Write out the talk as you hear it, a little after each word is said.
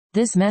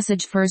This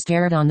message first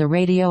aired on the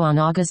radio on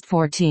August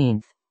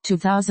 14,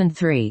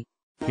 2003.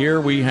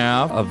 Here we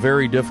have a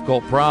very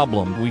difficult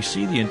problem. We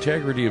see the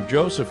integrity of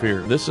Joseph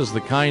here. This is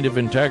the kind of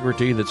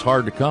integrity that's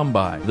hard to come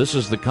by. This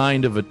is the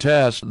kind of a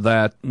test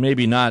that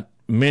maybe not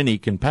many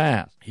can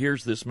pass.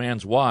 Here's this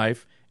man's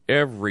wife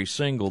every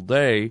single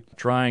day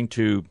trying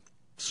to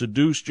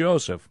seduce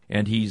Joseph,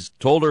 and he's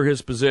told her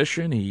his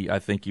position. I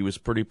think he was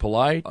pretty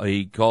polite.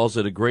 He calls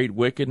it a great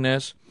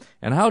wickedness.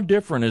 And how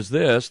different is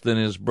this than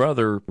his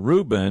brother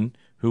Reuben,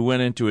 who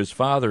went into his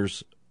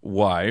father's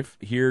wife?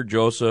 Here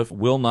Joseph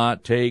will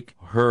not take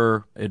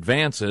her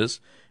advances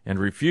and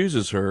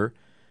refuses her,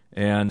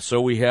 and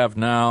so we have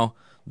now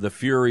the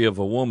fury of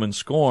a woman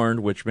scorned,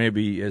 which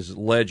maybe is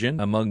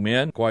legend among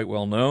men, quite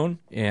well known.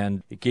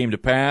 And it came to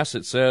pass,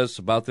 it says,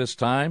 about this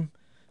time,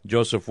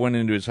 Joseph went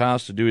into his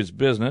house to do his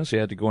business. He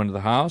had to go into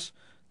the house.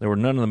 There were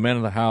none of the men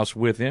of the house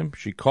with him.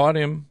 She caught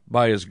him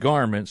by his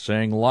garment,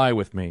 saying, "Lie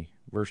with me."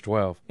 Verse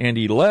 12. And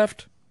he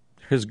left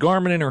his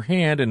garment in her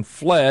hand and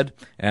fled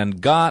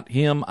and got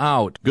him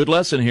out. Good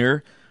lesson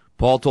here.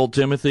 Paul told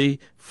Timothy,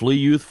 flee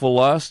youthful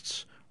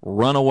lusts,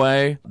 run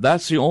away.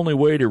 That's the only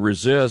way to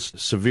resist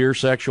severe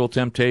sexual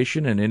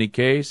temptation in any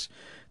case.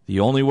 The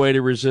only way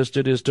to resist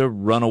it is to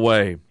run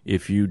away.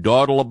 If you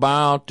dawdle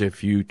about,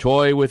 if you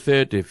toy with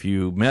it, if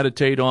you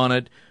meditate on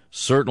it,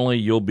 certainly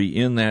you'll be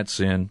in that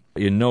sin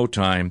in no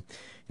time.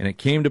 And it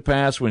came to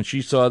pass when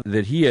she saw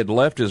that he had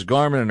left his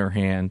garment in her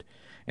hand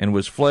and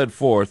was fled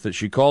forth, that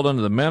she called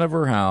unto the men of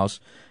her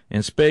house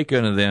and spake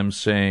unto them,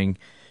 saying,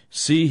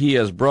 See, he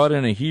has brought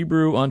in a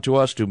Hebrew unto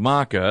us to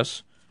mock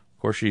us.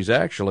 Of course, she's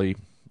actually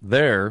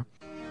there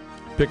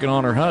picking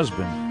on her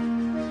husband.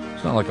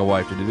 It's not like a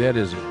wife to do that,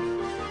 is it?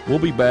 We'll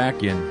be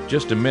back in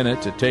just a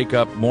minute to take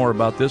up more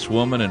about this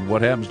woman and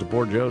what happens to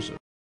poor Joseph.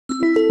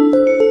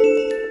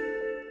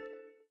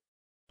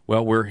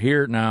 Well, we're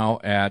here now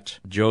at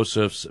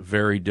Joseph's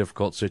very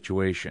difficult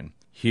situation.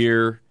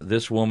 Here,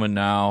 this woman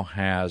now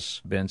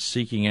has been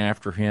seeking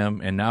after him,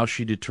 and now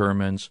she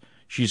determines,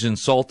 she's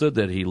insulted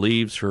that he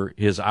leaves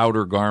his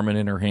outer garment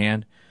in her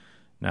hand.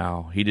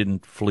 Now, he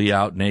didn't flee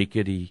out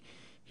naked. He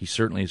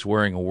certainly is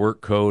wearing a work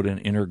coat and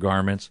inner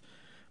garments,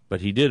 but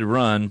he did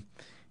run.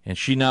 And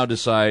she now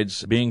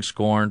decides, being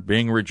scorned,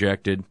 being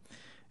rejected,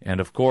 and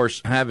of course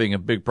having a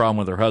big problem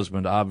with her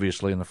husband,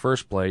 obviously, in the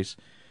first place,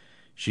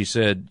 she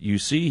said, You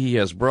see, he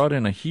has brought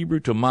in a Hebrew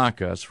to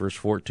mock us, verse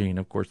 14.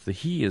 Of course, the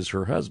he is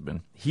her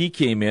husband. He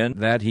came in,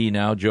 that he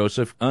now,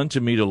 Joseph, unto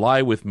me to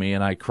lie with me,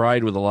 and I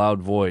cried with a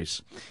loud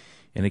voice.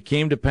 And it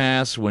came to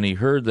pass, when he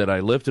heard that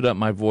I lifted up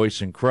my voice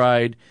and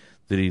cried,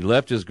 that he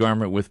left his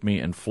garment with me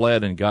and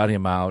fled and got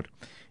him out.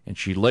 And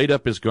she laid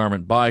up his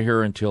garment by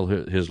her until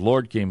his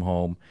Lord came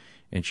home.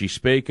 And she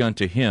spake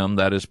unto him,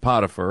 that is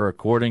Potiphar,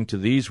 according to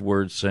these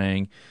words,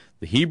 saying,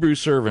 The Hebrew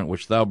servant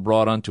which thou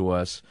brought unto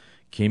us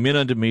came in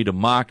unto me to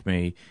mock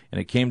me. And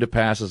it came to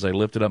pass, as I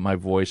lifted up my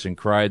voice and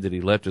cried, that he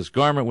left his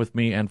garment with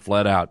me and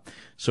fled out.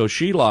 So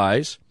she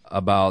lies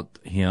about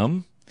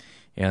him.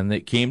 And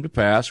it came to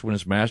pass, when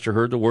his master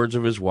heard the words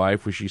of his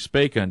wife, which she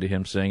spake unto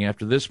him, saying,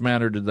 After this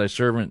manner did thy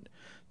servant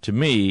to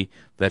me,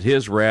 that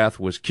his wrath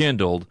was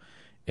kindled.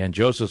 And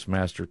Joseph's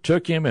master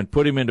took him and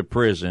put him into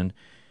prison.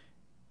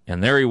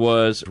 And there he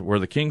was, where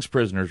the king's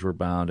prisoners were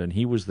bound, and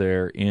he was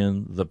there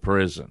in the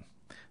prison.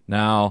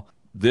 Now,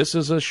 this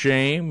is a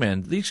shame,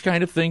 and these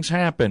kind of things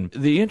happen.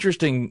 The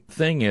interesting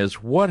thing is,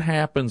 what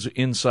happens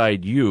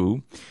inside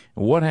you,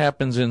 what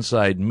happens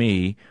inside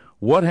me,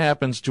 what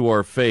happens to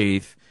our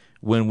faith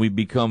when we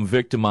become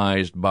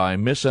victimized by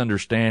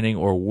misunderstanding,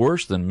 or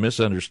worse than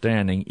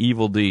misunderstanding,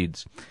 evil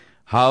deeds?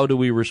 How do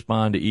we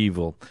respond to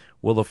evil?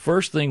 Well, the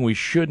first thing we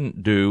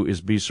shouldn't do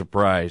is be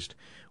surprised.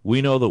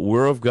 We know that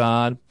we're of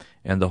God,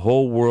 and the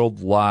whole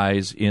world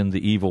lies in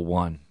the evil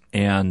one.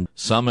 And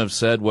some have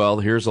said, well,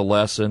 here's a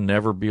lesson,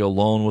 never be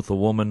alone with a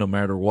woman no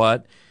matter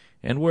what.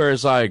 And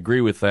whereas I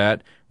agree with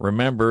that,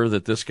 remember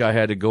that this guy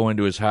had to go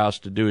into his house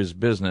to do his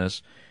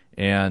business,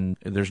 and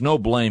there's no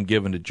blame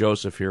given to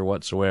Joseph here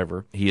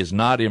whatsoever. He is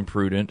not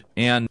imprudent.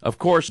 And, of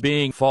course,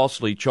 being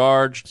falsely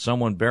charged,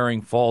 someone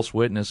bearing false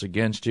witness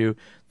against you,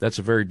 that's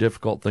a very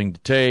difficult thing to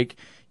take.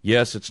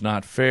 Yes, it's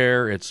not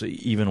fair. It's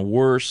even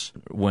worse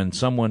when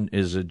someone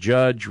is a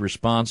judge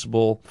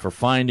responsible for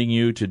finding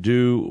you to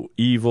do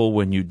evil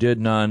when you did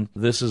none.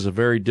 This is a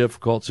very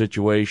difficult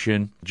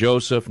situation.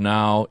 Joseph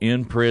now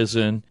in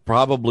prison,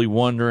 probably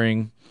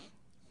wondering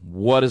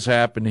what has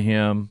happened to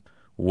him,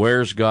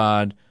 where's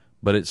God?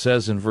 But it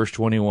says in verse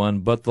 21,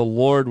 But the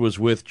Lord was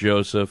with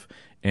Joseph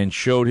and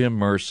showed him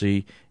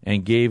mercy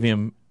and gave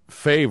him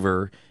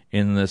favor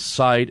in the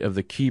sight of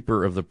the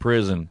keeper of the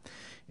prison.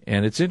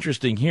 And it's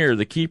interesting here,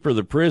 the keeper of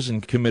the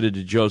prison committed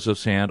to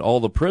Joseph's hand all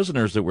the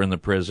prisoners that were in the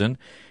prison,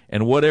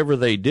 and whatever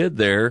they did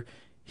there,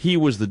 he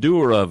was the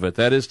doer of it.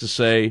 That is to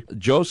say,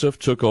 Joseph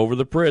took over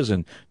the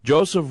prison.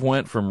 Joseph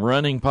went from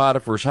running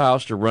Potiphar's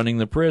house to running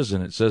the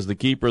prison. It says the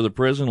keeper of the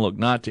prison looked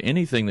not to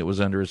anything that was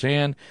under his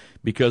hand,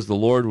 because the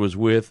Lord was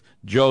with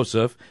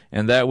Joseph,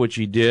 and that which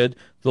he did,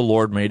 the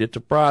Lord made it to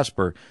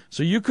prosper.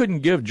 So you couldn't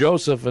give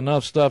Joseph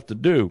enough stuff to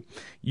do.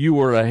 You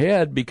were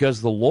ahead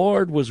because the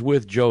Lord was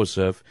with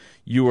Joseph.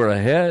 You were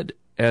ahead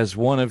as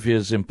one of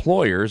his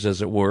employers, as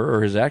it were,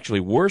 or is actually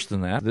worse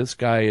than that. This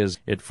guy is,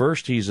 at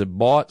first he's a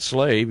bought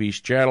slave,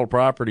 he's chattel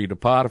property to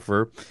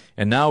Potiphar,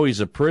 and now he's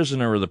a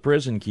prisoner of the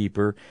prison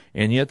keeper,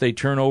 and yet they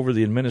turn over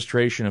the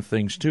administration of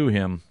things to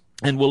him.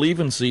 And we'll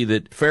even see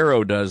that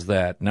Pharaoh does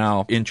that.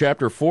 Now, in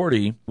chapter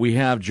 40, we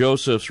have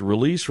Joseph's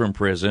release from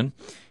prison,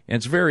 and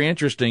it's very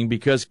interesting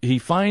because he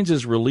finds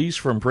his release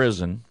from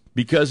prison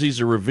because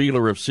he's a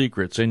revealer of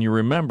secrets. And you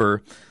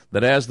remember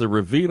that as the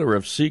revealer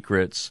of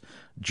secrets,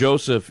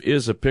 Joseph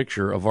is a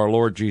picture of our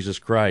Lord Jesus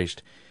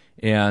Christ.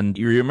 And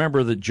you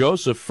remember that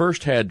Joseph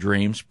first had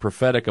dreams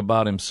prophetic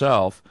about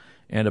himself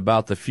and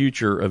about the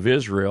future of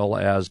Israel,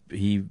 as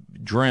he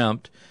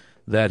dreamt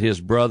that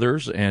his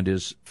brothers and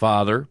his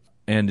father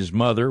and his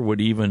mother would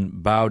even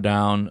bow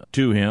down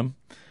to him,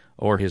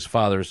 or his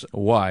father's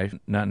wife,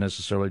 not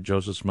necessarily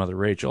Joseph's mother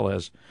Rachel,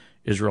 as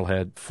Israel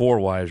had 4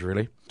 wives,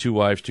 really, 2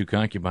 wives, 2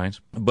 concubines.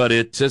 But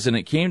it says, and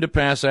it came to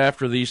pass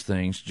after these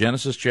things,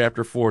 Genesis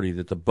chapter 40,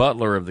 that the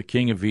butler of the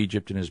king of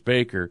Egypt and his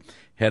baker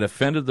had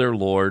offended their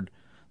lord,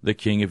 the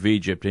king of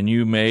Egypt. And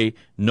you may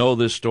know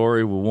this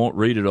story. We won't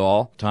read it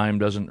all. Time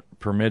doesn't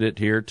permit it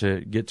here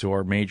to get to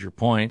our major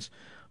points.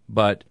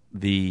 But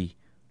the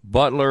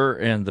butler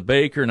and the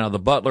baker, now the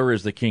butler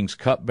is the king's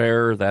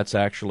cupbearer. That's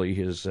actually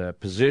his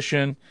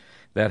position.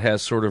 That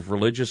has sort of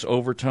religious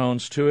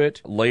overtones to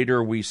it.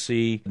 Later we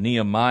see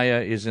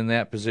Nehemiah is in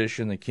that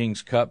position, the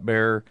king's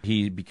cupbearer.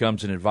 He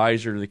becomes an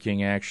advisor to the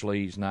king,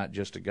 actually. He's not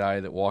just a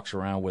guy that walks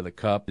around with a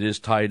cup. It is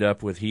tied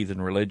up with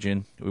heathen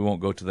religion. We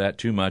won't go to that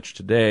too much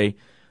today.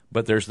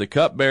 But there's the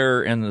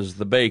cupbearer and there's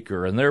the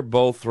baker, and they're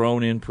both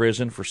thrown in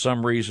prison for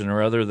some reason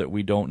or other that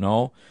we don't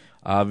know.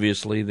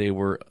 Obviously, they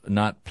were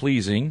not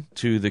pleasing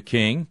to the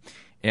king.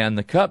 And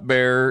the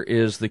cupbearer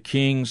is the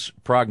king's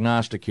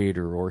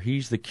prognosticator, or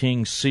he's the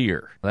king's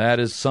seer. That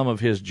is some of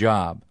his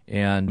job.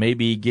 And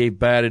maybe he gave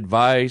bad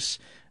advice.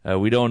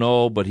 We don't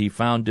know, but he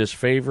found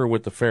disfavor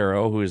with the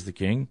Pharaoh, who is the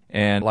king,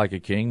 and like a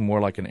king,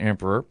 more like an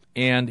emperor,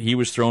 and he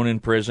was thrown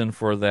in prison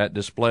for that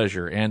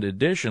displeasure. And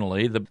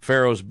additionally, the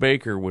Pharaoh's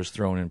baker was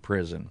thrown in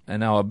prison. And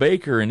now a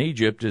baker in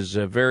Egypt is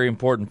a very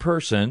important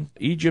person.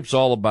 Egypt's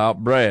all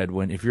about bread.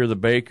 If you're the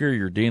baker,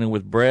 you're dealing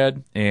with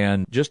bread.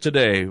 And just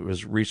today, I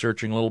was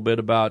researching a little bit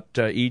about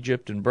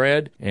Egypt and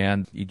bread,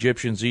 and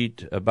Egyptians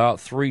eat about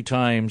 3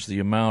 times the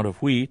amount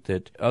of wheat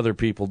that other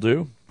people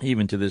do.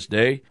 Even to this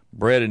day,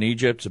 bread in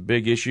Egypt's a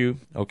big issue.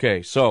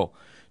 Okay, so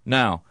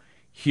now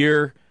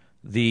here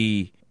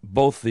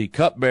both the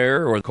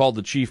cupbearer, or called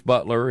the chief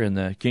butler in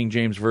the King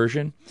James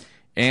Version,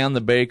 and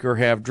the baker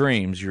have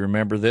dreams. You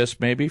remember this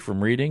maybe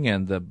from reading,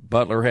 and the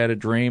butler had a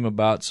dream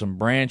about some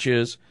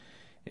branches,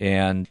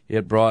 and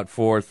it brought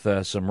forth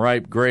some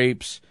ripe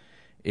grapes,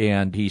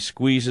 and he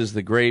squeezes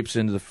the grapes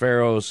into the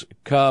Pharaoh's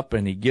cup,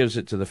 and he gives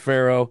it to the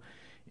Pharaoh.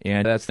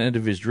 And that's the end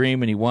of his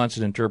dream, and he wants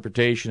an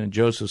interpretation. And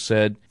Joseph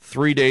said,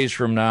 3 days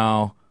from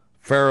now,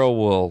 Pharaoh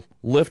will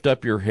lift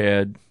up your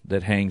head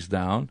that hangs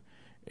down.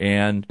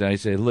 And I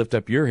say, lift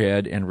up your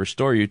head and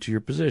restore you to your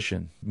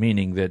position,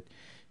 meaning that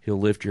he'll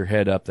lift your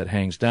head up that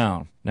hangs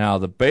down. Now,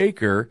 the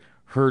baker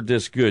heard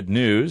this good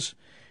news.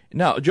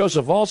 Now,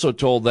 Joseph also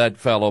told that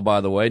fellow, by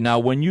the way, now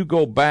when you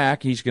go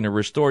back, he's going to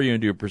restore you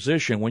into your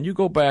position. When you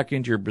go back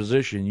into your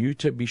position, you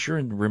be sure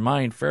and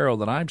remind Pharaoh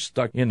that I'm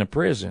stuck in the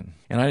prison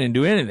and I didn't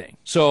do anything.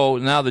 So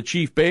now the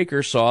chief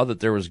baker saw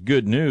that there was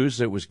good news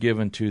that was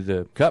given to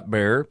the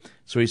cupbearer.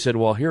 So he said,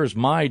 well, here's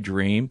my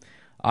dream.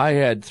 I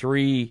had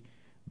 3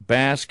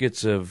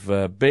 baskets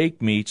of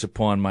baked meats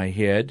upon my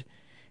head,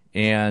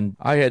 and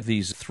I had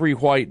these 3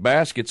 white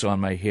baskets on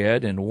my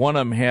head, and one of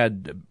them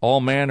had all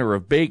manner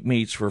of baked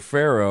meats for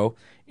Pharaoh,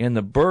 and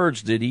the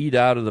birds did eat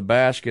out of the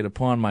basket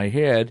upon my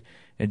head.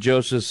 And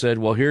Joseph said,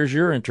 well, here's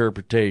your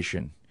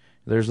interpretation.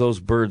 There's those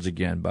birds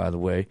again, by the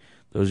way.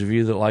 Those of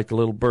you that like the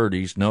little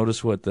birdies,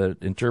 notice what the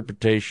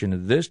interpretation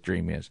of this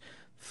dream is.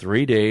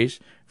 3 days,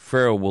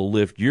 Pharaoh will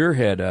lift your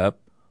head up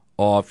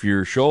off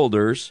your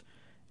shoulders,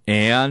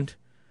 and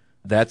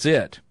that's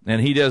it. And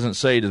he doesn't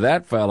say to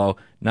that fellow,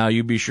 now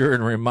you be sure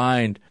and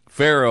remind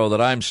Pharaoh that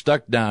I'm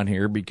stuck down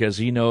here, because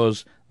he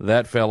knows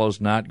that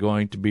fellow's not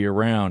going to be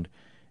around.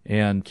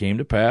 And came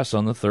to pass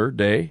on the 3rd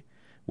day,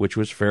 which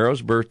was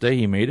Pharaoh's birthday,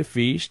 he made a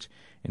feast,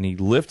 and he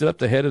lifted up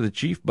the head of the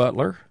chief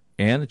butler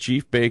and the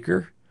chief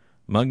baker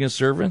among his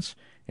servants,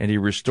 and he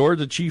restored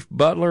the chief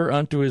butler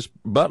unto his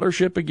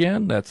butlership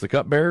again, that's the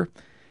cupbearer,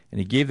 and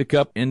he gave the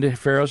cup into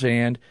Pharaoh's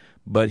hand.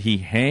 But he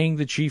hanged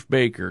the chief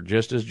baker,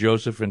 just as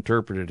Joseph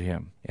interpreted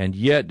him. And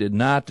yet did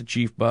not the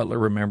chief butler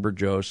remember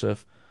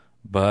Joseph,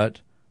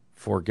 but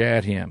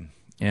forgat him.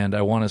 And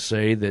I want to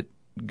say that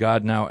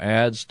God now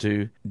adds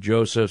to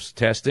Joseph's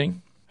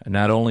testing.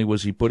 Not only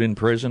was he put in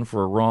prison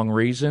for a wrong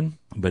reason,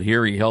 but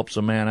here he helps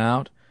a man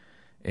out,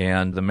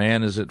 and the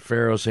man is at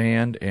Pharaoh's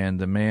hand, and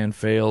the man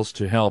fails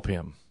to help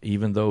him.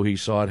 Even though he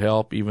sought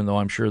help, even though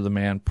I'm sure the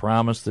man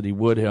promised that he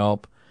would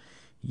help,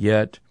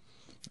 yet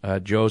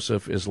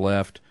Joseph is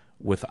left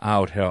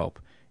without help.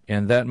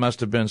 And that must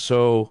have been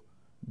so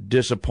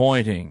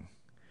disappointing,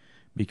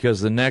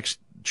 because the next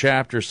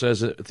chapter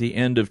says at the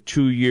end of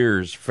 2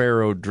 years,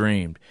 Pharaoh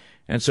dreamed.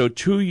 And so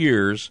 2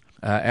 years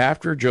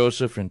after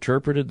Joseph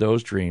interpreted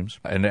those dreams,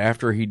 and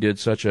after he did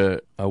such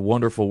a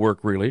wonderful work,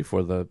 really,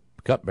 for the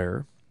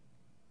cupbearer,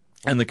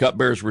 and the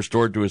cupbearer is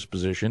restored to his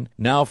position,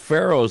 now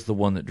Pharaoh's the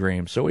one that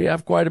dreams. So we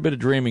have quite a bit of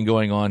dreaming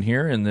going on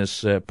here in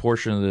this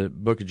portion of the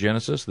book of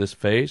Genesis, this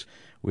phase.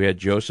 We had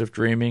Joseph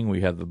dreaming,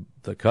 we have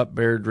the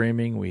cupbearer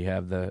dreaming, we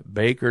have the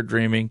baker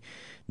dreaming.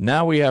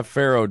 Now we have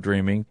Pharaoh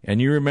dreaming,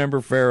 and you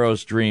remember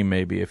Pharaoh's dream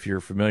maybe if you're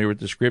familiar with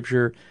the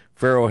scripture.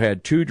 Pharaoh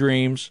had 2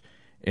 dreams,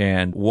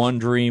 and one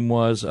dream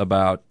was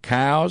about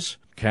cows.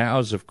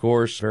 Cows, of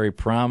course, very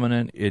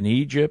prominent in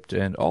Egypt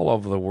and all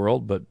over the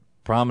world, but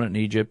prominent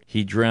in Egypt.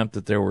 He dreamt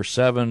that there were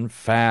 7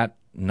 fat,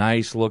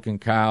 nice-looking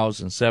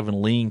cows, and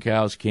 7 lean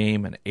cows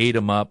came and ate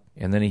them up.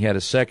 And then he had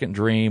a second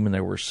dream, and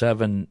there were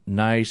 7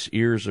 nice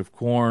ears of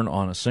corn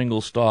on a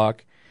single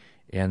stalk.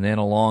 And then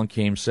along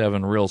came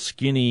 7 real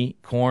skinny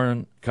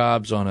corn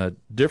cobs on a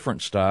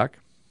different stalk,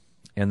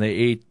 and they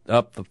ate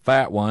up the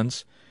fat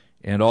ones,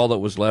 and all that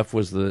was left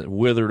was the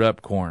withered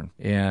up corn.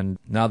 And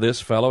now this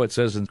fellow, it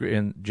says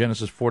in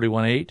Genesis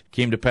 41:8,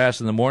 came to pass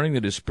in the morning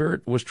that his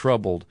spirit was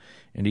troubled,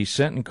 and he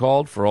sent and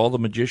called for all the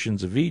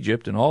magicians of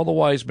Egypt and all the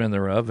wise men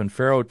thereof, and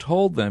Pharaoh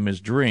told them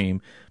his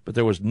dream, but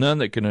there was none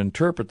that could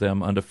interpret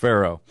them unto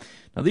Pharaoh.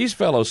 Now, these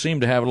fellows seem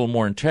to have a little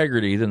more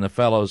integrity than the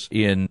fellows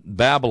in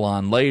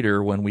Babylon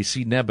later when we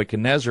see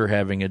Nebuchadnezzar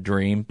having a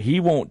dream. He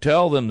won't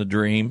tell them the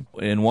dream.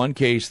 In one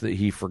case, that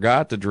he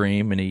forgot the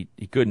dream and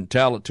he couldn't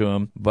tell it to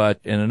him. But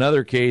in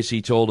another case,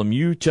 he told him,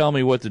 you tell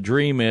me what the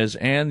dream is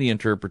and the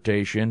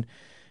interpretation,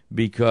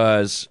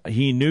 because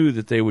he knew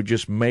that they would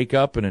just make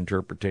up an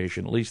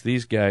interpretation. At least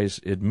these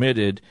guys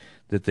admitted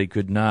that they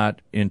could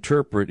not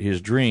interpret his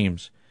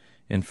dreams.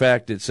 In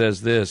fact, it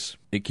says this,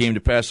 it came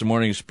to pass the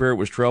morning his spirit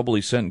was troubled.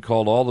 He sent and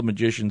called all the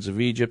magicians of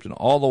Egypt and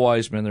all the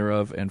wise men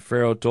thereof, and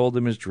Pharaoh told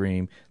them his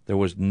dream. There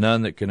was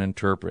none that can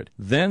interpret.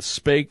 Then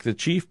spake the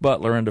chief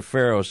butler unto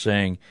Pharaoh,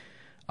 saying,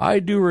 I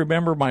do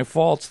remember my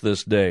faults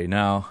this day.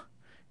 Now,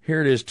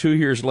 here it is 2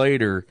 years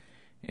later,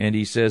 and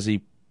he says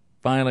he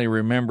finally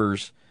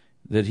remembers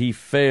that he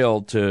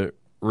failed to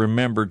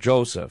remember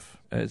Joseph.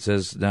 It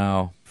says,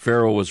 now,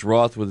 Pharaoh was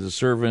wroth with his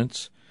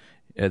servants.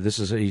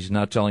 He's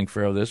not telling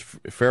Pharaoh this.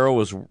 Pharaoh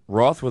was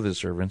wroth with his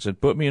servants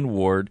and put me in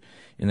ward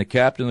in the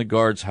captain of the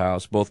guard's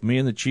house, both me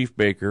and the chief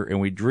baker, and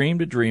we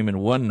dreamed a dream in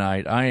one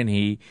night, I and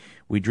he.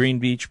 We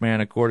dreamed each man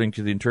according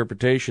to the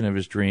interpretation of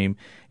his dream,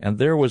 and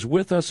there was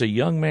with us a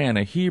young man,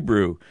 a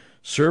Hebrew,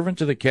 servant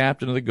to the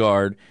captain of the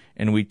guard,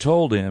 and we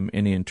told him,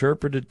 and he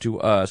interpreted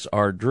to us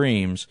our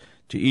dreams.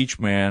 To each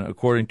man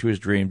according to his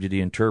dream did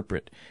he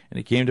interpret. And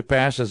it came to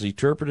pass as he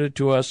interpreted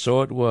to us,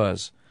 so it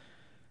was.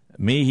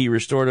 Me he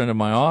restored unto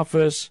my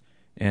office,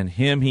 and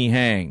him he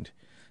hanged.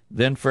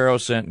 Then Pharaoh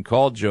sent and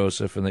called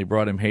Joseph, and they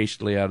brought him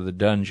hastily out of the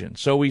dungeon.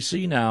 So we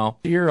see now,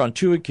 here on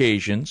 2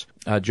 occasions,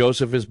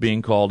 Joseph is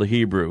being called a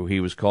Hebrew. He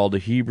was called a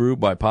Hebrew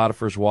by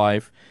Potiphar's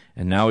wife,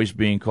 and now he's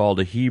being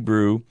called a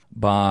Hebrew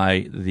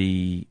by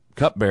the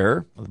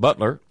cupbearer, the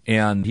butler,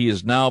 and he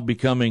is now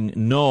becoming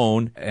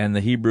known, and the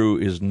Hebrew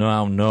is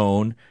now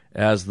known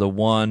as the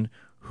one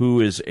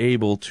who is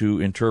able to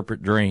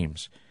interpret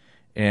dreams.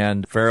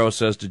 And Pharaoh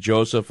says to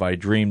Joseph, I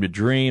dreamed a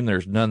dream.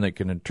 There's none that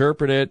can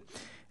interpret it.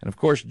 And, of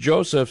course,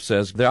 Joseph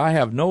says that I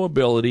have no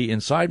ability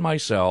inside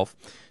myself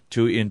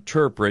to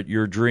interpret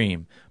your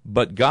dream,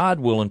 but God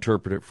will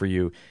interpret it for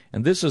you.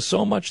 And this is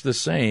so much the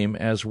same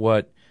as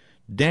what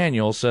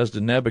Daniel says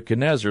to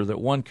Nebuchadnezzar,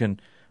 that one can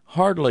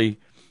hardly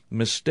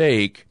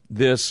mistake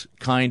this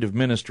kind of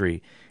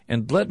ministry.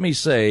 And let me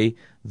say,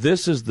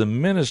 this is the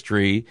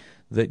ministry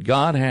that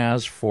God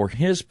has for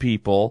his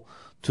people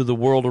to the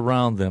world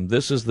around them.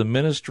 This is the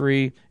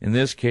ministry, in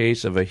this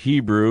case, of a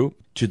Hebrew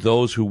to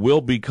those who will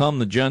become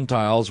the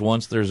Gentiles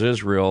once there's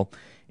Israel.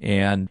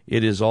 And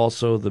it is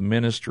also the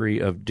ministry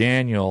of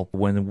Daniel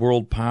when the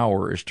world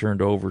power is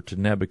turned over to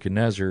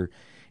Nebuchadnezzar.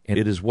 And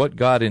it is what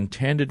God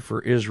intended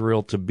for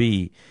Israel to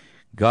be.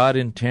 God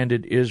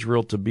intended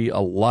Israel to be a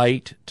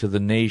light to the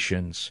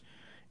nations,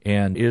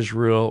 and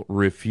Israel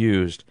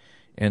refused.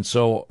 And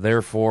so,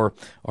 therefore,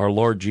 our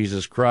Lord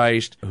Jesus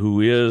Christ,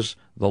 who is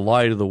the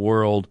light of the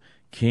world,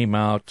 came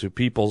out to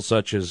people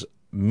such as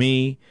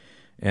me,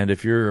 and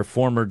if you're a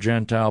former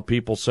Gentile,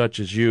 people such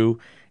as you,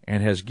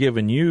 and has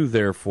given you,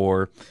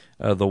 therefore,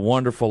 the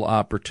wonderful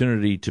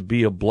opportunity to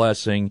be a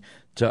blessing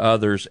to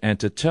others and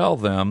to tell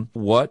them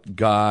what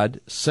God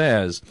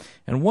says.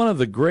 And one of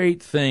the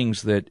great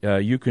things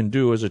that you can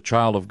do as a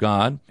child of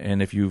God,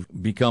 and if you've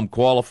become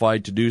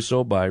qualified to do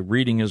so by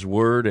reading His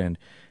Word and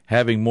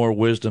having more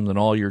wisdom than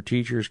all your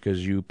teachers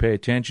because you pay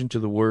attention to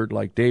the Word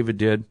like David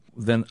did,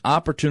 then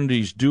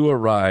opportunities do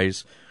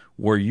arise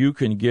where you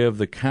can give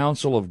the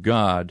counsel of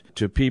God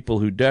to people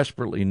who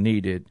desperately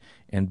need it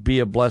and be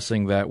a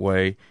blessing that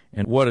way.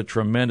 And what a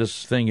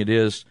tremendous thing it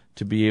is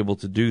to be able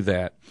to do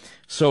that.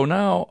 So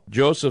now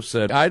Joseph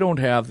said, I don't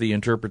have the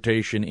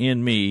interpretation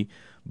in me,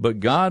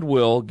 but God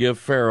will give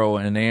Pharaoh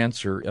an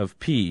answer of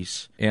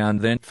peace.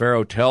 And then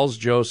Pharaoh tells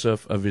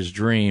Joseph of his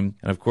dream.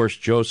 And of course,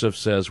 Joseph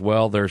says,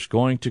 well, there's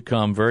going to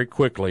come very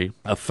quickly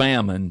a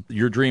famine.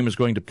 Your dream is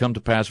going to come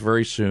to pass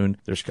very soon.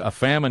 There's a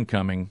famine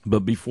coming.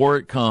 But before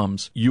it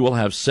comes, you will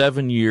have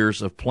 7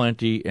 years of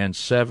plenty and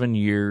 7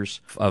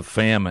 years of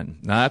famine.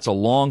 Now, that's a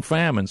long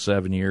famine,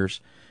 7 years.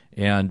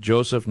 And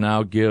Joseph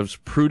now gives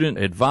prudent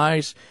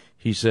advice.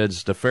 He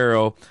says to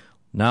Pharaoh,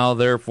 now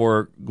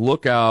therefore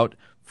look out,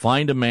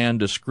 find a man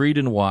discreet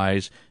and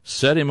wise,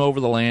 set him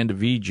over the land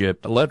of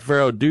Egypt. Let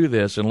Pharaoh do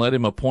this, and let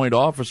him appoint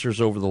officers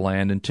over the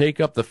land, and take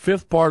up the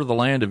 5th part of the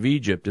land of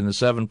Egypt in the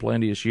 7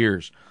 plenteous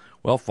years.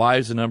 Well, 5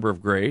 is the number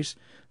of grace.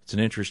 It's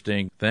an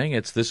interesting thing.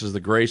 This is the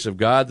grace of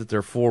God that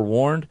they're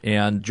forewarned,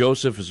 and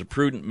Joseph is a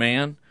prudent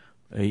man.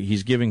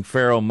 He's giving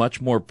Pharaoh much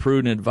more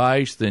prudent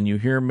advice than you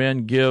hear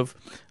men give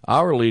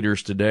our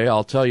leaders today,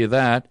 I'll tell you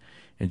that.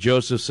 And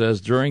Joseph says,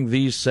 during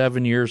these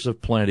 7 years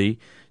of plenty,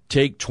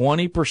 take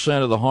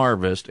 20% of the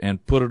harvest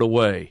and put it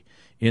away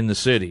in the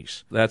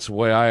cities. That's the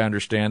way I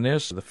understand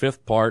this. The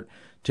 5th part,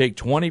 take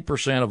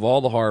 20% of all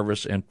the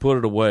harvest and put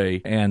it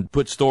away and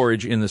put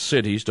storage in the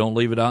cities. Don't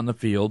leave it out in the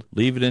field.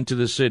 Leave it into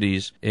the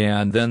cities,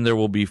 and then there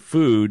will be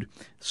food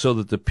so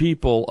that the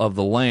people of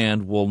the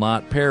land will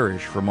not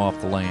perish from off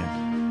the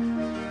land.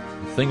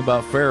 The thing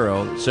about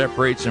Pharaoh that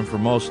separates him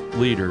from most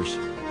leaders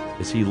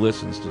is he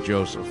listens to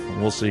Joseph.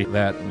 And we'll see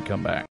that and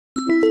come back.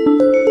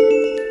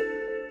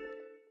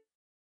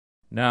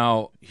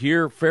 Now,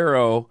 here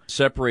Pharaoh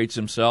separates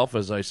himself,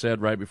 as I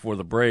said right before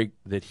the break,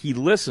 that he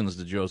listens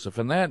to Joseph.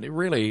 And that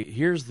really,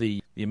 here's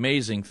the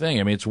amazing thing.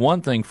 I mean, it's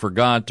one thing for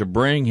God to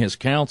bring his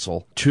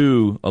counsel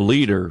to a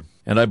leader,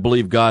 and I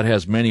believe God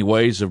has many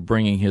ways of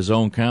bringing his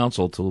own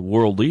counsel to the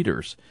world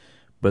leaders.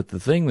 But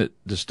the thing that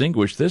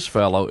distinguished this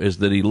fellow is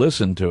that he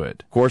listened to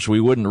it. Of course, we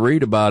wouldn't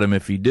read about him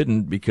if he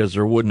didn't, because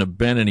there wouldn't have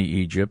been any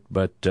Egypt,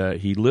 but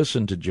he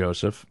listened to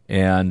Joseph.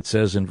 And it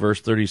says in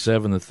verse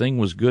 37, the thing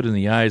was good in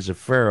the eyes of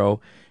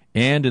Pharaoh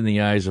and in the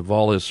eyes of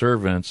all his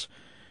servants.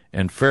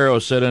 And Pharaoh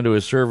said unto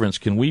his servants,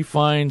 can we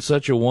find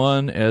such a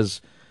one as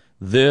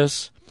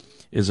this?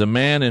 Is a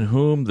man in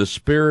whom the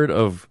Spirit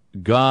of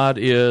God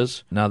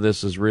is. Now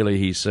this is really,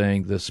 he's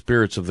saying, the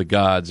spirits of the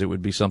gods. It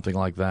would be something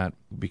like that,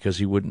 because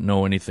he wouldn't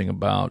know anything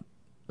about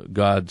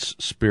God's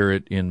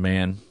spirit in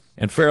man.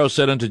 And Pharaoh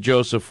said unto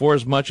Joseph,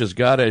 forasmuch as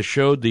God has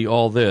showed thee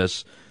all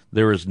this,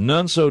 there is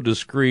none so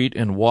discreet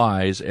and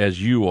wise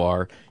as you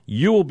are.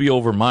 You will be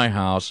over my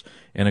house,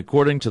 and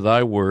according to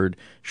thy word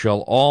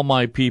shall all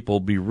my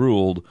people be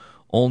ruled.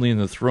 Only in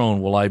the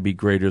throne will I be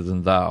greater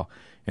than thou.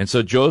 And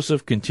so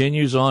Joseph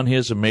continues on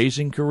his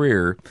amazing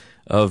career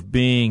of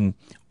being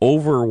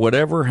over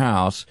whatever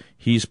house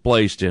he's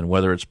placed in,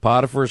 whether it's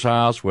Potiphar's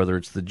house, whether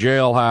it's the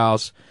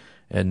jailhouse,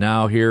 and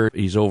now here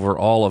he's over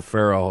all of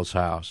Pharaoh's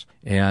house.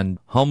 And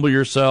humble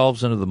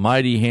yourselves under the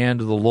mighty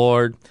hand of the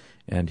Lord,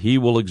 and he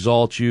will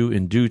exalt you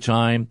in due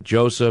time.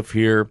 Joseph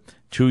here,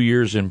 2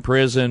 years in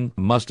prison,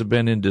 must have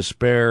been in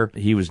despair.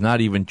 He was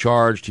not even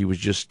charged. He was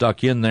just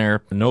stuck in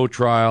there. No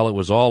trial. It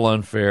was all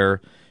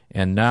unfair.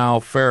 And now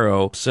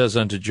Pharaoh says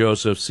unto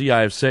Joseph, see,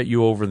 I have set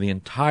you over the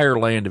entire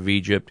land of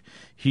Egypt.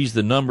 He's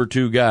the number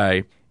 2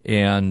 guy.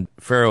 And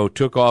Pharaoh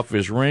took off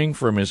his ring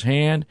from his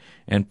hand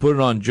and put it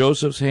on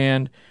Joseph's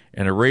hand,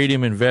 and arrayed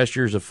him in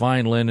vestures of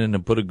fine linen,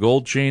 and put a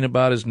gold chain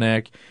about his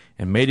neck,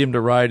 and made him to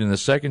ride in the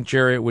 2nd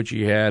chariot which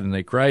he had. And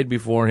they cried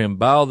before him,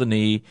 bow the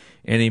knee,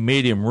 and he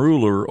made him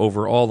ruler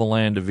over all the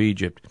land of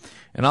Egypt.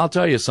 And I'll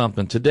tell you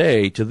something,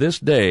 today, to this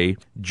day,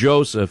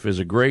 Joseph is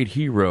a great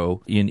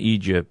hero in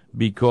Egypt,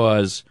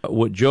 because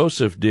what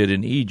Joseph did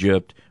in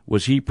Egypt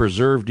was he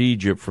preserved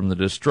Egypt from the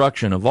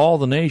destruction of all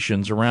the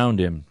nations around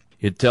him.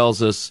 It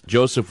tells us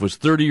Joseph was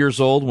 30 years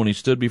old when he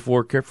stood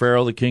before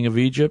Pharaoh, the king of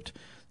Egypt.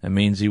 That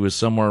means he was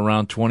somewhere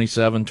around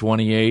 27,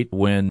 28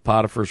 when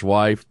Potiphar's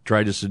wife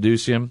tried to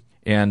seduce him.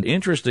 And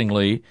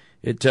interestingly,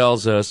 it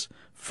tells us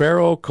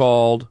Pharaoh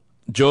called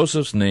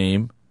Joseph's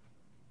name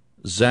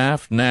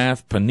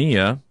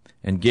Zaphnath-Paneah,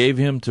 and gave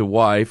him to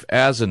wife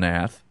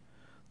Asenath,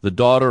 the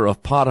daughter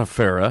of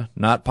Potiphera,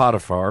 not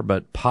Potiphar,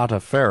 but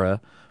Potiphera,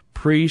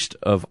 priest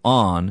of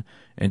On.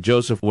 And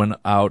Joseph went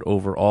out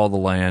over all the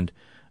land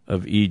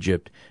of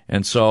Egypt.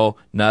 And so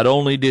not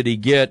only did he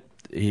get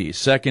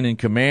second in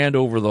command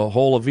over the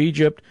whole of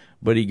Egypt,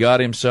 but he got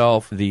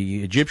himself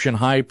the Egyptian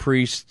high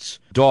priest's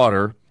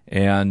daughter,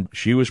 and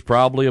she was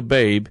probably a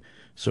babe.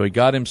 So he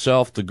got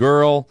himself the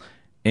girl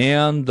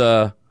and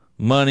the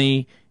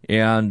money,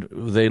 and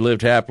they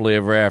lived happily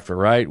ever after,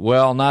 right?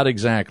 Well, not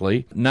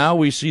exactly. Now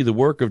we see the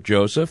work of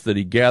Joseph, that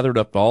he gathered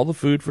up all the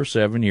food for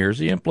 7 years.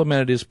 He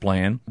implemented his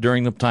plan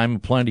during the time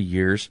of plenty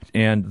years.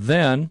 And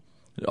then,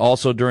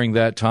 also during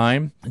that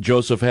time,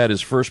 Joseph had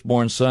his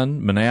firstborn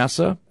son,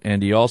 Manasseh,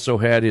 and he also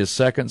had his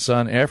second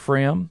son,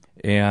 Ephraim.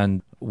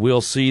 And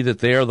we'll see that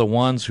they are the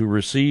ones who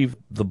receive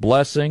the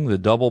blessing. The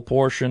double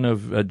portion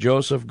of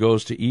Joseph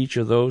goes to each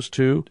of those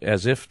two,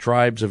 as if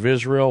tribes of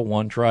Israel.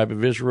 One tribe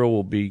of Israel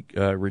will be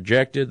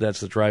rejected. That's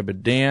the tribe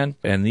of Dan.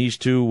 And these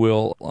two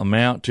will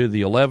amount to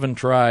the 11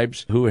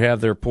 tribes who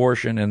have their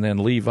portion, and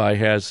then Levi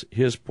has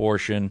his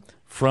portion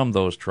from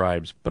those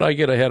tribes. But I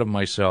get ahead of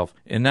myself.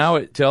 And now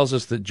it tells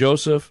us that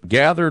Joseph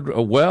gathered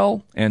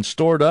well and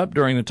stored up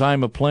during the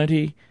time of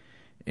plenty,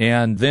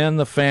 and then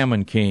the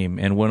famine came.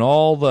 And when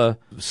all the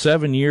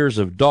 7 years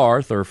of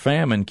dearth or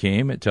famine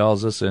came, it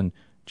tells us in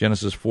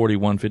Genesis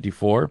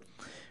 41:54,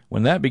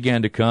 when that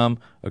began to come,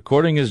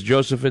 according as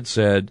Joseph had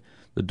said,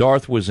 the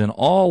dearth was in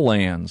all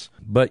lands,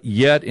 but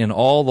yet in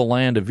all the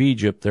land of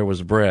Egypt there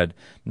was bread.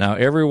 Now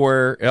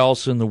everywhere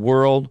else in the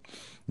world,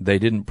 they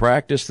didn't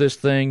practice this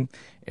thing,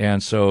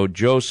 and so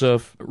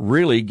Joseph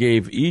really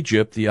gave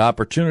Egypt the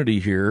opportunity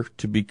here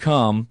to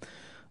become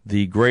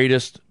the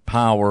greatest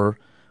power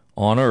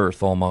on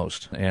earth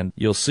almost. And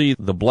you'll see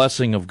the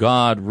blessing of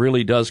God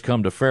really does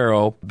come to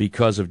Pharaoh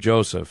because of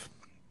Joseph,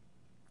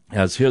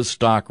 as his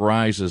stock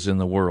rises in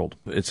the world.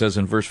 It says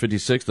in verse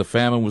 56, the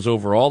famine was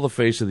over all the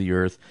face of the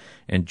earth,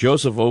 and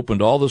Joseph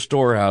opened all the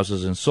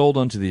storehouses and sold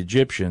unto the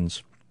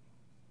Egyptians.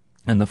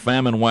 And the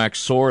famine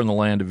waxed sore in the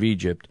land of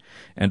Egypt,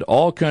 and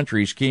all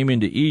countries came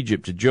into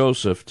Egypt to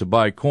Joseph to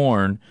buy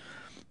corn,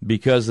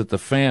 because that the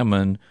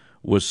famine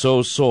was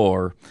so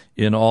sore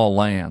in all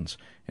lands.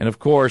 And of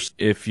course,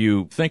 if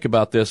you think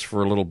about this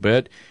for a little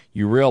bit,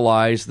 you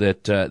realize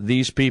that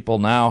these people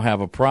now have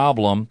a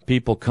problem.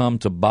 People come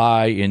to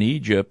buy in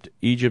Egypt.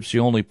 Egypt's the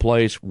only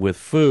place with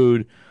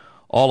food.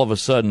 All of a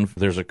sudden,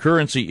 there's a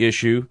currency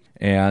issue,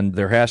 and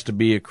there has to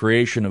be a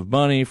creation of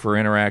money for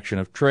interaction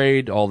of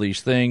trade, all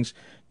these things.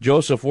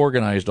 Joseph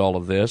organized all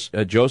of this.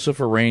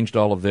 Joseph arranged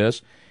all of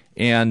this.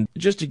 And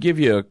just to give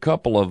you a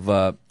couple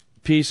of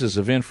pieces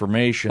of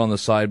information on the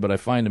side, but I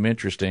find them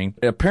interesting.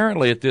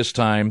 Apparently at this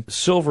time,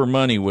 silver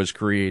money was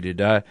created.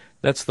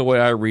 That's the way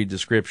I read the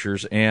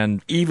scriptures.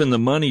 And even the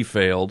money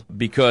failed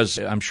because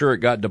I'm sure it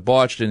got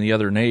debauched in the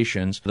other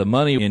nations. The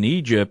money in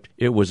Egypt,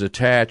 it was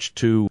attached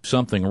to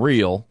something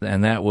real,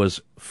 and that was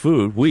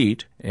food,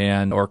 wheat,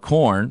 or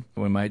corn.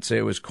 We might say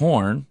it was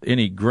corn,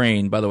 any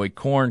grain. By the way,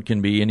 corn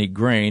can be any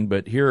grain,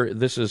 but here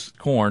this is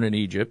corn in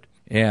Egypt.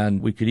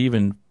 And we could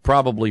even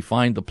probably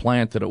find the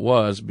plant that it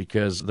was,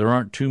 because there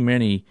aren't too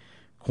many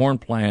corn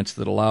plants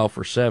that allow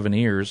for 7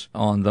 ears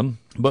on them.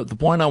 But the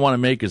point I want to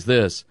make is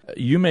this.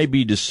 You may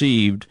be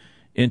deceived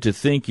into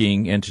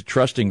thinking and to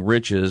trusting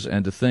riches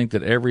and to think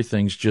that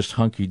everything's just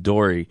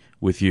hunky-dory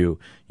with you.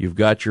 You've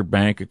got your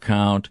bank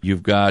account,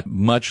 you've got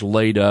much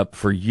laid up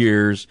for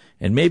years,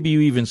 and maybe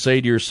you even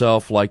say to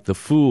yourself, like the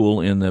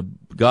fool in the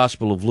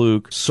Gospel of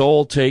Luke,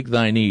 soul, take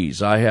thine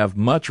ease. I have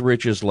much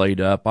riches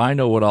laid up. I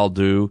know what I'll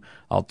do.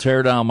 I'll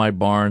tear down my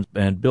barns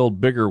and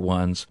build bigger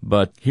ones.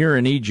 But here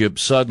in Egypt,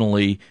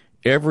 suddenly,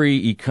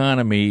 every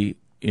economy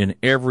in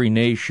every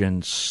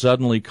nation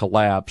suddenly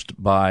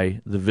collapsed by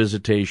the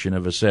visitation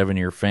of a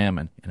 7-year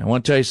famine. And I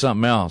want to tell you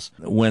something else.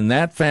 When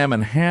that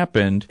famine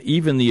happened,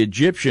 even the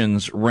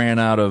Egyptians ran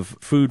out of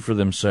food for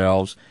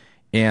themselves,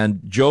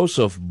 and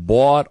Joseph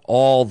bought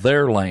all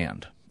their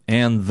land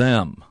and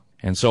them.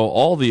 And so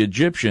all the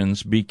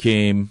Egyptians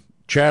became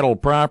chattel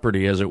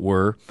property, as it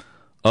were,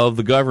 of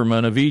the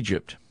government of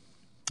Egypt.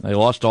 They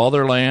lost all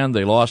their land.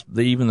 They lost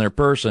even their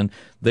person.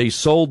 They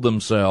sold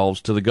themselves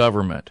to the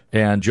government.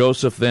 And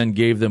Joseph then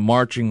gave them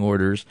marching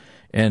orders.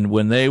 And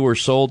when they were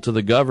sold to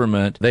the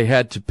government, they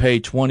had to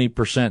pay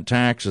 20%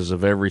 taxes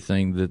of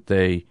everything that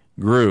they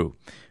grew.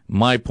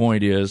 My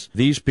point is,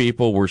 these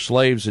people were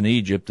slaves in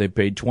Egypt. They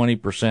paid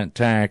 20%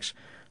 tax.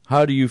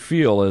 How do you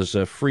feel as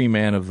a free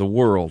man of the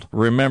world?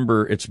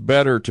 Remember, it's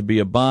better to be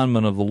a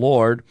bondman of the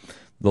Lord.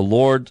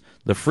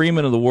 The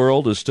freeman of the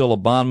world is still a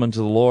bondman to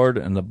the Lord,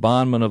 and the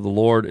bondman of the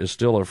Lord is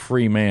still a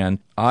free man.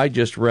 I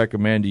just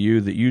recommend to you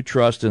that you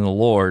trust in the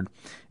Lord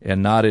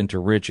and not into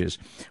riches.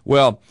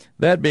 Well,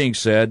 that being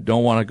said,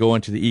 don't want to go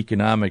into the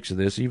economics of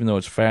this, even though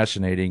it's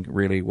fascinating,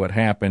 really, what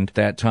happened at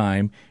that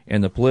time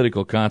and the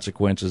political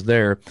consequences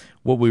there.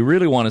 What we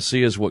really want to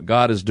see is what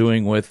God is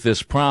doing with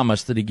this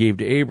promise that he gave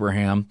to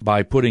Abraham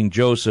by putting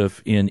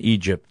Joseph in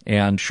Egypt.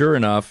 And sure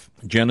enough,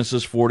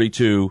 Genesis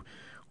 42,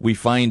 we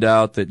find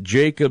out that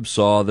Jacob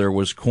saw there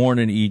was corn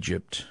in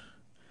Egypt.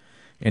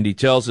 And he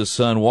tells his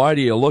son, why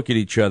do you look at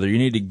each other? You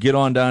need to get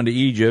on down to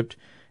Egypt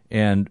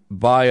and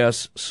buy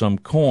us some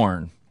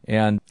corn.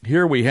 And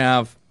here we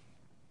have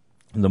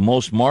the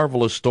most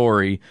marvelous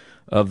story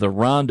of the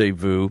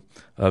rendezvous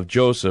of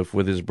Joseph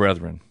with his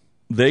brethren.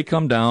 They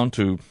come down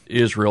to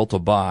Israel to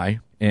buy,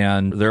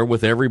 and they're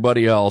with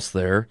everybody else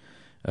there,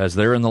 as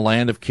they're in the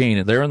land of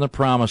Canaan. They're in the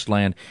promised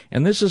land.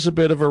 And this is a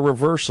bit of a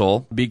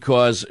reversal,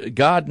 because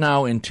God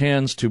now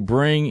intends to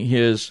bring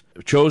his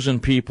chosen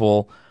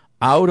people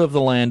out of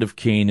the land of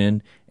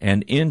Canaan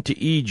and into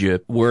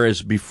Egypt,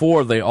 whereas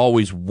before they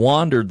always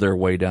wandered their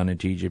way down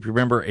into Egypt.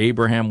 Remember,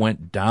 Abraham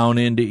went down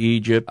into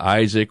Egypt.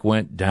 Isaac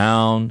went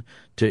down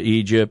to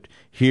Egypt.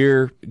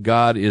 Here,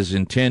 God is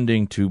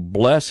intending to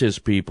bless his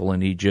people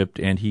in Egypt,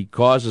 and he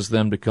causes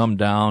them to come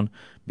down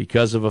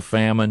because of a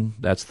famine.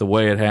 That's the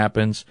way it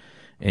happens.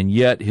 And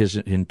yet his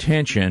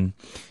intention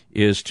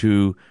is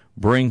to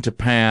bring to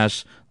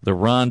pass the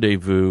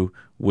rendezvous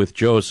with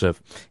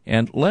Joseph.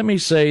 And let me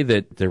say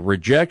that the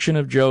rejection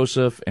of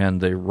Joseph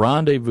and the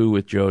rendezvous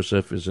with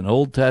Joseph is an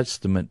Old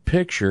Testament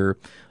picture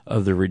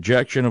of the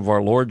rejection of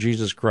our Lord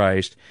Jesus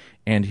Christ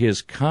and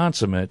his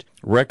consummate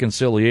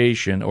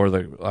reconciliation,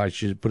 or I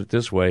should put it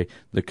this way,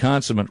 the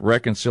consummate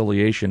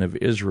reconciliation of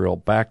Israel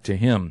back to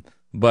him.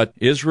 But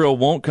Israel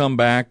won't come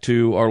back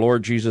to our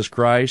Lord Jesus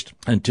Christ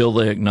until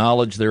they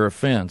acknowledge their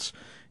offense.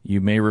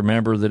 You may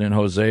remember that in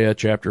Hosea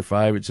chapter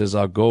 5 it says,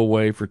 I'll go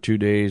away for 2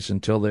 days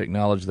until they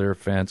acknowledge their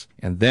offense,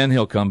 and then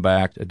he'll come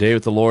back. A day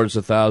with the Lord is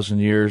 1,000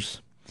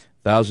 years.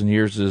 1,000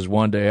 years is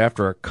one day.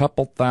 After a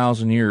couple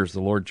thousand years,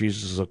 the Lord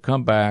Jesus will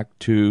come back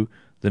to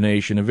the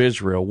nation of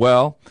Israel.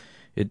 Well,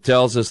 it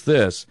tells us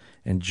this.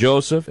 And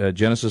Joseph,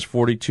 Genesis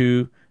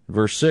 42,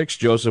 verse 6,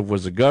 Joseph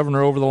was the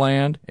governor over the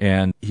land,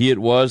 and he it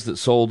was that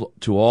sold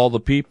to all the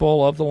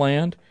people of the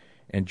land.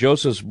 And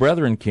Joseph's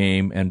brethren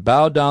came and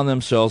bowed down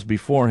themselves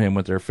before him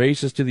with their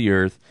faces to the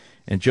earth.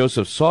 And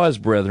Joseph saw his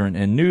brethren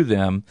and knew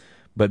them,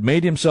 but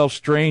made himself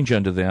strange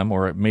unto them,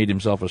 or made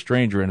himself a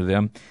stranger unto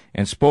them,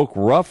 and spoke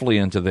roughly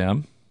unto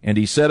them. And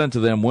he said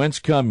unto them, Whence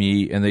come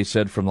ye? And they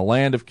said, From the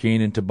land of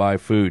Canaan to buy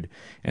food.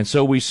 And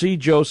so we see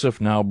Joseph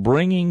now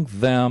bringing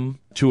them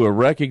to a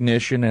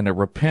recognition and a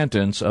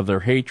repentance of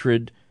their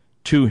hatred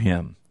to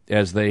him.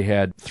 As they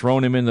had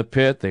thrown him in the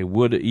pit,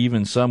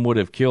 some would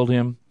have killed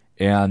him.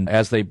 And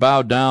as they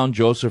bowed down,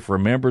 Joseph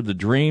remembered the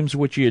dreams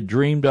which he had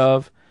dreamed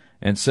of,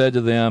 and said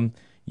to them,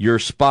 You're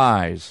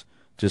spies,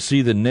 to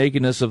see the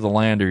nakedness of the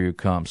land are you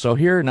come. So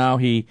here now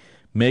he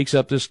makes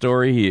up this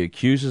story. He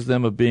accuses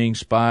them of being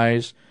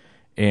spies,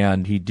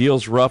 and he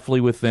deals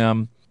roughly with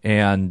them,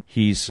 and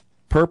he's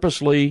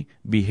purposely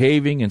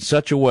behaving in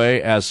such a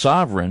way as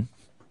sovereign.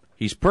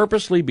 He's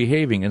purposely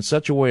behaving in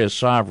such a way as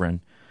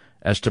sovereign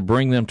as to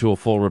bring them to a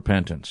full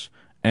repentance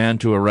and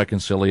to a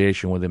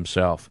reconciliation with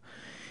himself.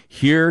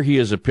 Here he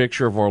is a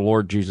picture of our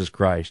Lord Jesus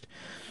Christ.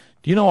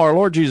 You know, our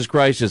Lord Jesus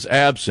Christ is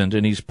absent,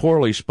 and he's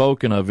poorly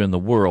spoken of in the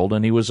world,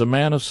 and he was a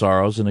man of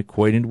sorrows and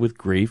acquainted with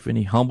grief, and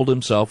he humbled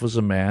himself as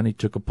a man. He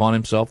took upon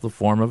himself the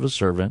form of a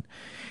servant,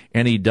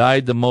 and he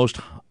died the most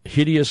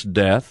hideous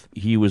death.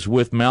 He was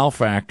with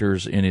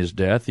malefactors in his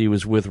death. He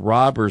was with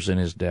robbers in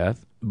his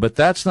death. But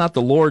that's not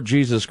the Lord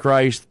Jesus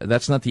Christ.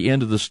 That's not the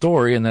end of the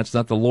story, and that's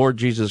not the Lord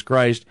Jesus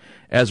Christ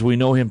as we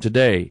know him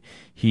today.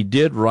 He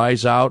did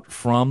rise out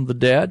from the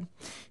dead.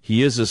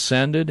 He is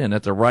ascended and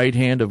at the right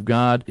hand of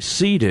God,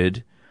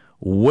 seated,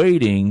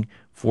 waiting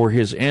for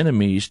his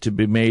enemies to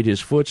be made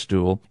his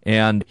footstool.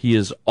 And he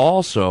is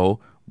also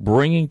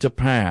bringing to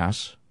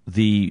pass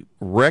the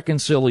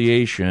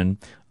reconciliation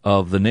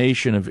of the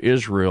nation of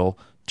Israel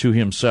to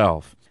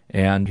himself.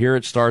 And here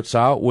it starts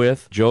out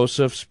with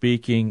Joseph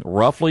speaking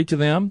roughly to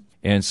them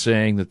and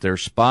saying that they're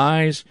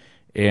spies,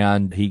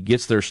 and he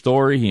gets their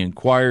story. He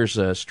inquires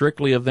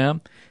strictly of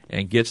them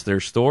and gets their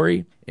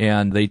story.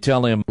 And they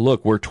tell him,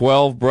 Look, we're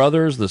 12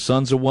 brothers, the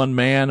sons of one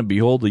man, and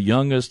behold, the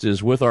youngest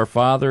is with our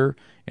father,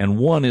 and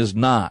one is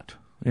not.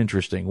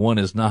 Interesting, one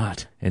is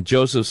not. And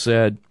Joseph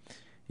said,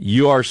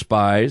 You are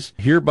spies.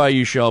 Hereby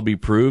you shall be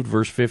proved.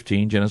 Verse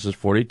 15, Genesis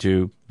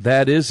 42.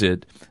 That is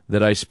it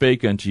that I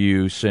spake unto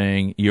you,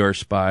 saying, Ye are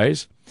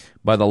spies.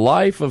 By the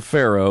life of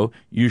Pharaoh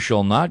you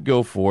shall not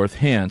go forth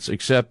hence,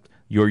 except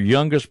your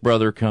youngest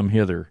brother come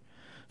hither.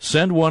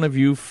 Send one of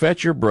you,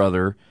 fetch your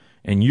brother,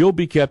 and you'll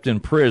be kept in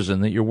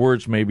prison, that your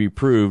words may be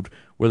proved,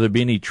 whether there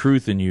be any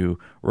truth in you,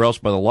 or else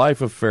by the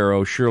life of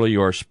Pharaoh surely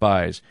you are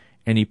spies.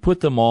 And he put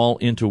them all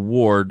into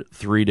ward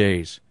 3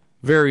 days.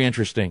 Very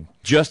interesting.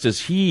 Just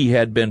as he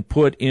had been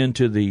put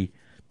into the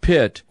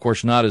pit, of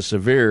course not as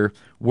severe,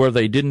 where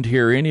they didn't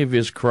hear any of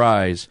his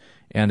cries,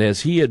 and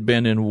as he had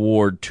been in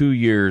ward 2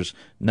 years,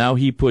 now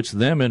he puts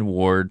them in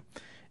ward.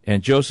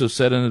 And Joseph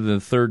said unto them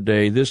the 3rd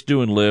day, This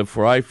do and live,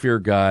 for I fear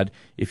God.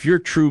 If you're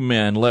true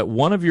men, let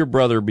one of your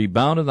brother be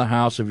bound in the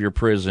house of your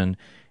prison,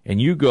 and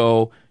you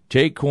go,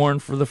 take corn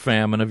for the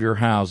famine of your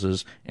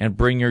houses, and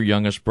bring your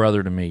youngest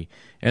brother to me.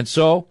 And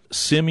so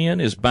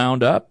Simeon is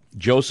bound up.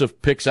 Joseph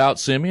picks out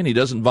Simeon. He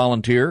doesn't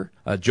volunteer.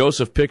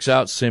 Joseph picks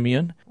out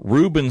Simeon.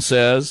 Reuben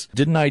says,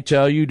 Didn't I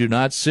tell you, do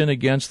not sin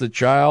against the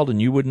child,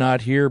 and you would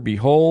not hear?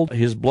 Behold,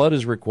 his blood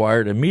is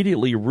required.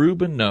 Immediately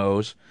Reuben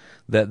knows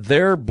that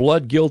their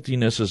blood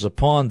guiltiness is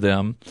upon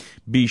them.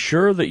 Be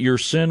sure that your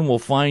sin will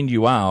find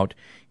you out.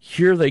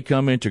 Here they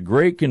come into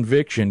great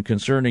conviction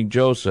concerning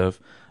Joseph,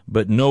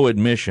 but no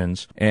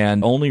admissions,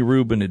 and only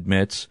Reuben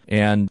admits.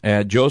 And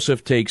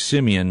Joseph takes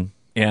Simeon,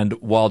 and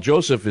while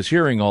Joseph is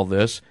hearing all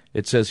this,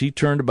 it says he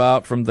turned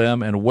about from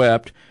them and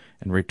wept,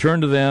 and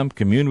returned to them,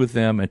 communed with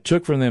them, and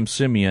took from them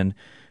Simeon,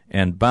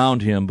 and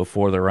bound him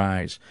before their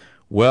eyes.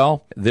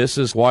 Well, this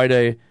is quite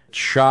a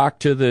shock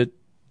to the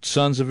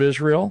sons of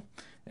Israel,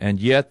 and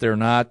yet they're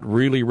not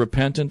really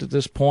repentant at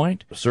this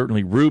point.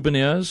 Certainly Reuben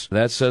is.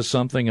 That says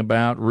something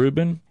about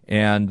Reuben.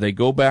 And they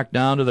go back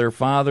down to their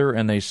father,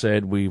 and they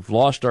said, We've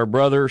lost our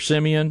brother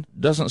Simeon.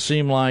 Doesn't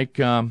seem like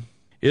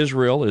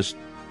Israel is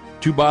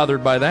too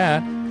bothered by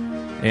that.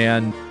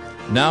 And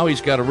now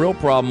he's got a real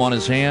problem on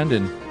his hand,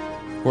 and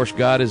of course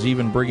God is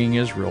even bringing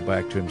Israel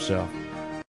back to himself.